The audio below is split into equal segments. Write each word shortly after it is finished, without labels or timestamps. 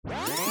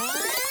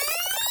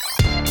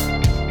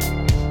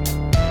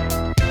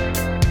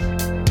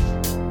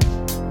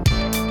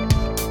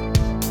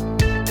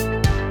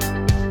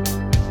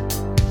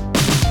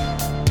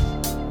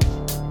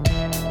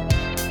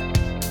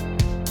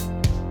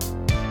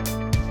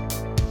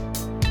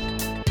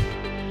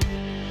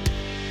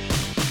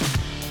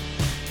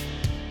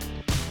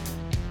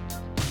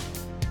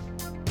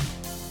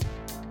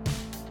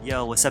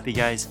Yo, what's up, you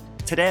guys?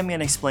 Today I'm going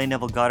to explain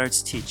Neville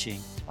Goddard's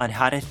teaching on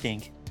how to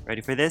think, ready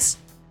for this?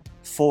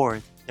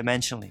 Fourth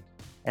dimensionally,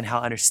 and how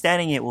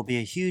understanding it will be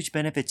a huge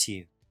benefit to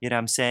you. You know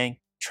what I'm saying?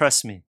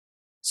 Trust me.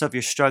 So if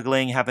you're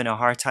struggling, having a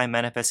hard time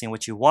manifesting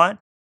what you want,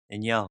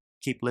 then yo,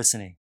 keep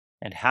listening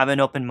and have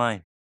an open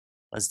mind.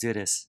 Let's do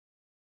this.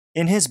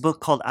 In his book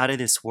called Out of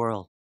This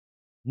World,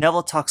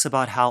 Neville talks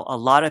about how a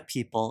lot of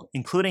people,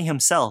 including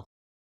himself,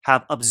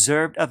 have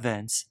observed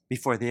events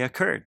before they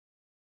occurred.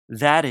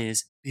 That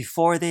is,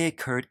 before they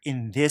occurred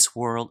in this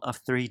world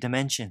of 3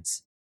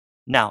 dimensions.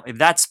 Now, if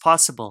that's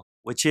possible,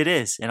 which it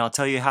is, and I'll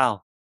tell you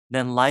how,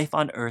 then life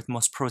on Earth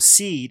must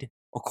proceed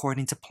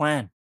according to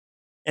plan.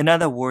 In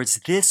other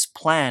words, this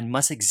plan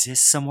must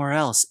exist somewhere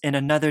else in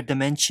another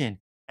dimension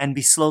and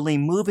be slowly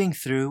moving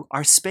through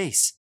our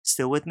space.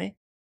 Still with me?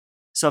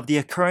 So if the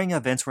occurring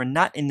events were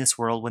not in this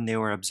world when they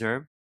were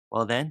observed,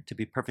 well then, to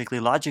be perfectly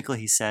logical,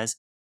 he says,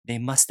 they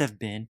must have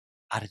been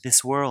out of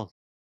this world.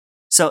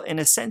 So in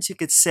a sense, you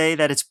could say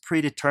that it's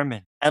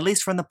predetermined, at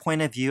least from the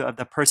point of view of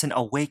the person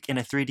awake in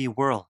a 3D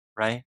world,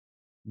 right?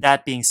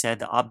 That being said,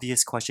 the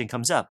obvious question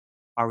comes up.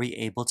 Are we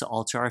able to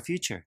alter our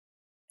future?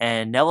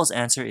 And Neville's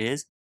answer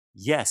is,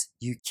 yes,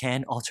 you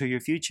can alter your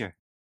future.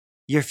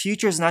 Your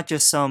future is not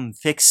just some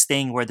fixed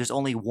thing where there's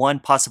only one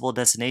possible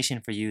destination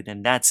for you,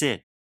 then that's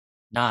it.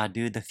 Nah,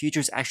 dude, the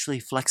future is actually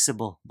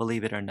flexible,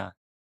 believe it or not.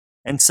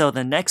 And so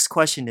the next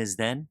question is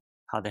then,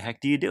 how the heck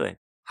do you do it?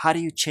 How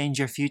do you change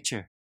your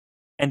future?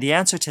 And the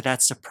answer to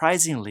that,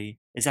 surprisingly,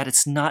 is that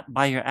it's not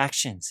by your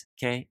actions,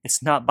 okay?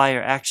 It's not by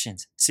your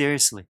actions,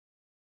 seriously.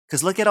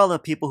 Because look at all the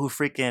people who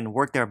freaking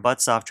work their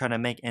butts off trying to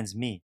make ends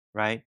meet,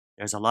 right?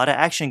 There's a lot of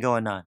action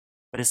going on.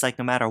 But it's like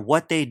no matter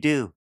what they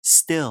do,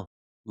 still,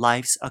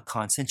 life's a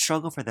constant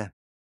struggle for them.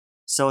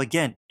 So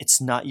again,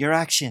 it's not your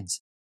actions.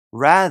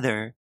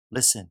 Rather,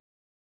 listen,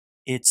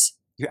 it's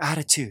your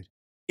attitude.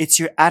 It's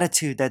your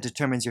attitude that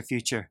determines your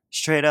future,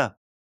 straight up.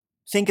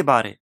 Think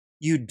about it.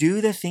 You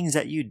do the things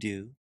that you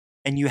do,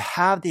 and you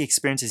have the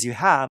experiences you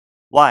have.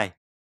 Why?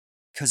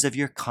 Because of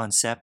your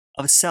concept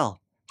of self,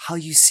 how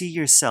you see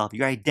yourself,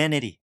 your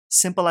identity.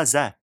 Simple as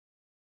that.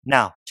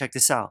 Now, check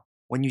this out.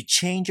 When you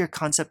change your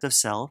concept of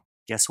self,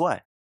 guess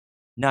what?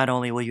 Not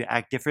only will you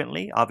act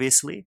differently,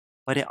 obviously,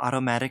 but it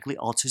automatically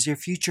alters your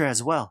future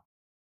as well.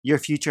 Your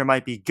future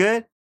might be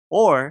good,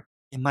 or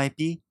it might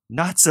be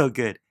not so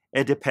good.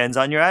 It depends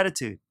on your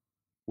attitude.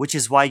 Which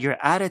is why your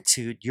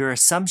attitude, your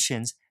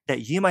assumptions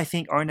that you might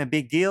think aren't a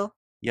big deal,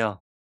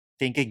 yo,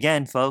 think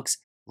again, folks.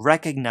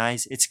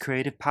 Recognize its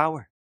creative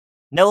power.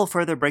 Neville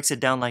further breaks it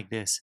down like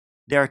this.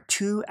 There are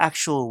 2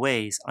 actual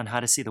ways on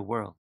how to see the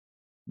world.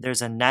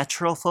 There's a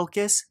natural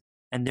focus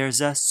and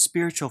there's a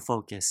spiritual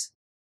focus.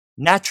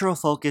 Natural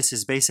focus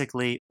is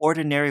basically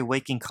ordinary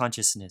waking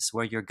consciousness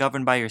where you're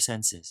governed by your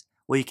senses,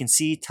 where you can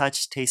see,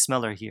 touch, taste,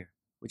 smell, or hear,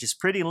 which is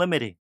pretty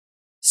limiting.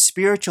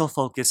 Spiritual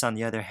focus, on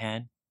the other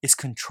hand, is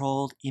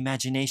controlled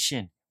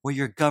imagination, where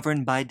you're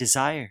governed by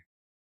desire,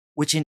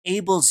 which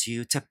enables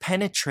you to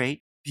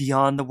penetrate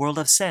beyond the world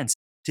of sense,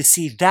 to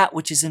see that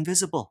which is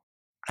invisible.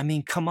 I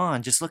mean, come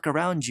on, just look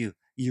around you.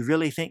 You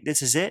really think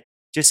this is it?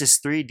 Just this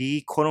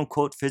 3D,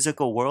 quote-unquote,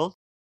 physical world?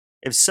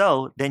 If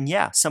so, then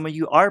yeah, some of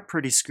you are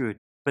pretty screwed,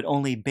 but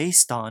only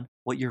based on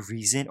what your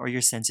reason or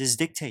your senses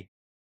dictate.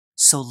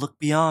 So look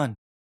beyond.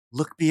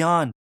 Look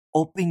beyond.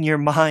 Open your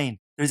mind.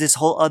 There's this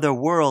whole other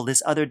world,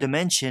 this other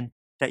dimension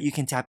that you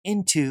can tap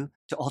into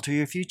to alter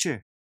your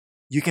future.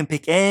 You can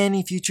pick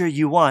any future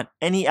you want,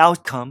 any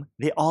outcome,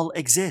 they all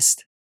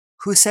exist.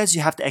 Who says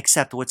you have to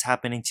accept what's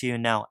happening to you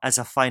now as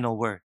a final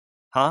word?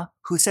 Huh?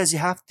 Who says you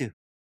have to?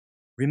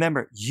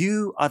 Remember,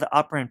 you are the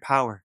operant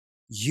power.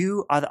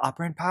 You are the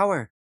operant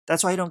power.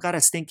 That's why you don't gotta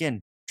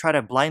try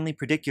to blindly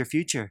predict your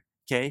future,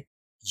 okay?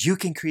 You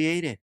can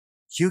create it.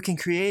 You can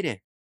create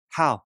it.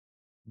 How?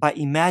 By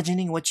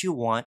imagining what you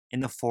want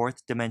in the 4th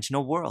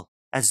dimensional world,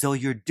 as though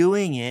you're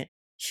doing it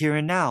here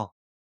and now.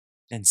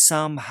 Then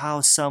somehow,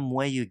 some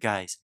way, you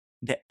guys,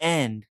 the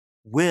end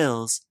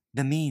wills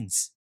the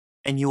means.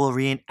 And you will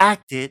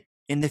reenact it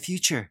in the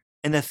future,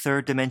 in the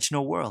 3rd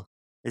dimensional world.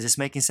 Is this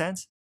making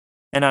sense?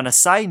 And on a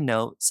side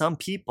note, some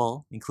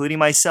people, including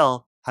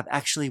myself, have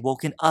actually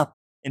woken up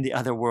in the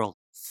other world,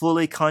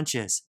 fully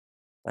conscious.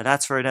 But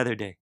that's for another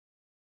day.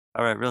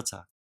 All right, real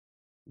talk.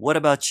 What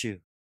about you?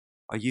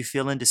 Are you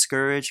feeling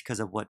discouraged because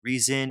of what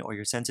reason or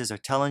your senses are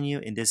telling you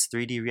in this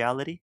 3D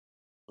reality?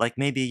 Like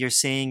maybe you're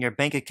seeing your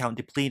bank account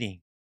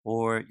depleting,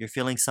 or you're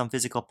feeling some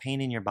physical pain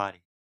in your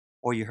body,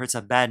 or you heard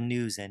some bad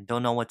news and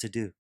don't know what to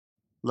do.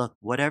 Look,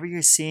 whatever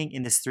you're seeing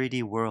in this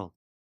 3D world,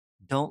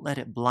 don't let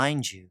it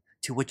blind you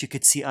to what you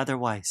could see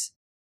otherwise,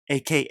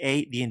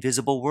 aka the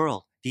invisible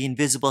world, the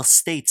invisible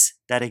states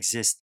that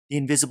exist, the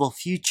invisible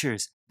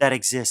futures that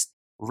exist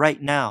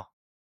right now,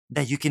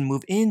 that you can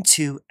move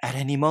into at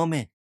any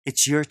moment.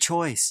 It's your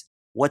choice.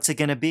 What's it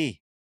going to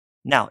be?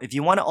 Now, if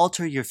you want to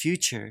alter your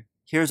future,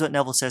 here's what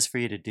Neville says for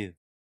you to do.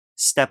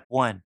 Step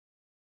 1,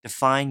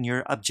 define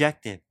your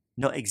objective.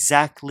 Know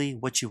exactly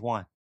what you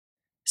want.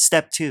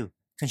 Step 2,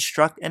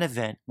 construct an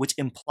event which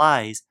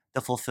implies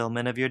the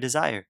fulfillment of your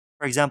desire.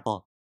 For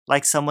example,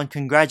 like someone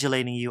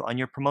congratulating you on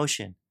your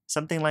promotion,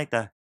 something like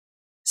that.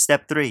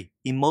 Step 3,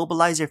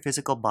 immobilize your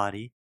physical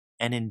body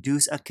and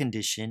induce a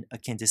condition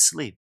akin to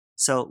sleep.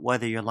 So,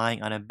 whether you're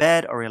lying on a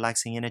bed or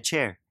relaxing in a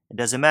chair, it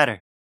doesn't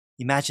matter.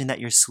 Imagine that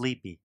you're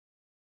sleepy.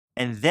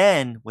 And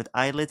then, with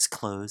eyelids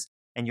closed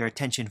and your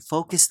attention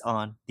focused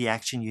on the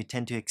action you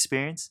intend to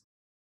experience,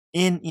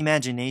 in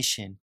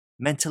imagination,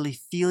 mentally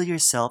feel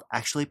yourself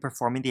actually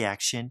performing the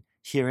action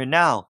here and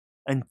now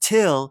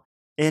until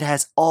it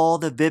has all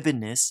the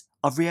vividness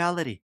of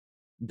reality.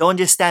 Don't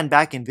just stand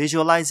back and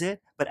visualize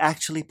it, but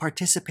actually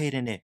participate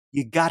in it.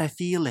 You gotta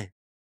feel it.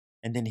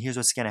 And then here's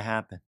what's gonna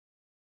happen.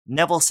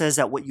 Neville says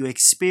that what you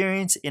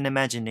experience in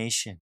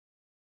imagination,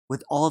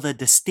 with all the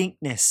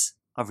distinctness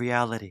of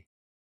reality,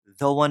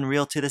 though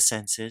unreal to the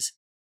senses,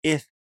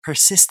 if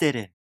persisted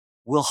in,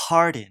 will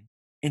harden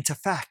into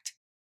fact,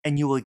 and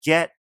you will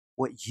get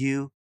what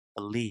you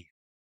believe.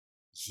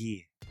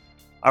 Yeah.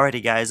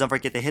 Alrighty guys, don't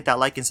forget to hit that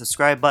like and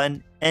subscribe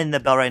button and the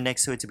bell right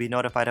next to it to be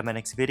notified of my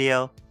next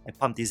video. I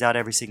pump these out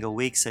every single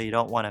week so you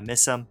don't want to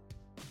miss them.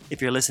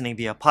 If you're listening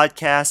via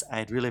podcast,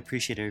 I'd really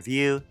appreciate a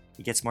review.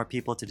 It gets more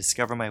people to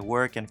discover my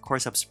work and of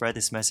course help spread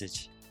this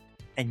message.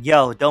 And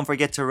yo, don't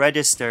forget to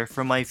register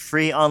for my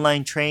free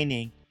online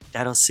training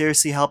that'll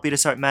seriously help you to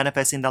start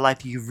manifesting the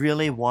life you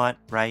really want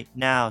right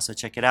now. So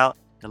check it out.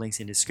 The link's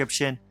in the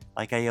description.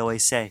 Like I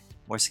always say,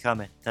 more's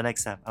coming. Till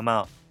next time, I'm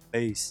out.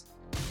 Peace.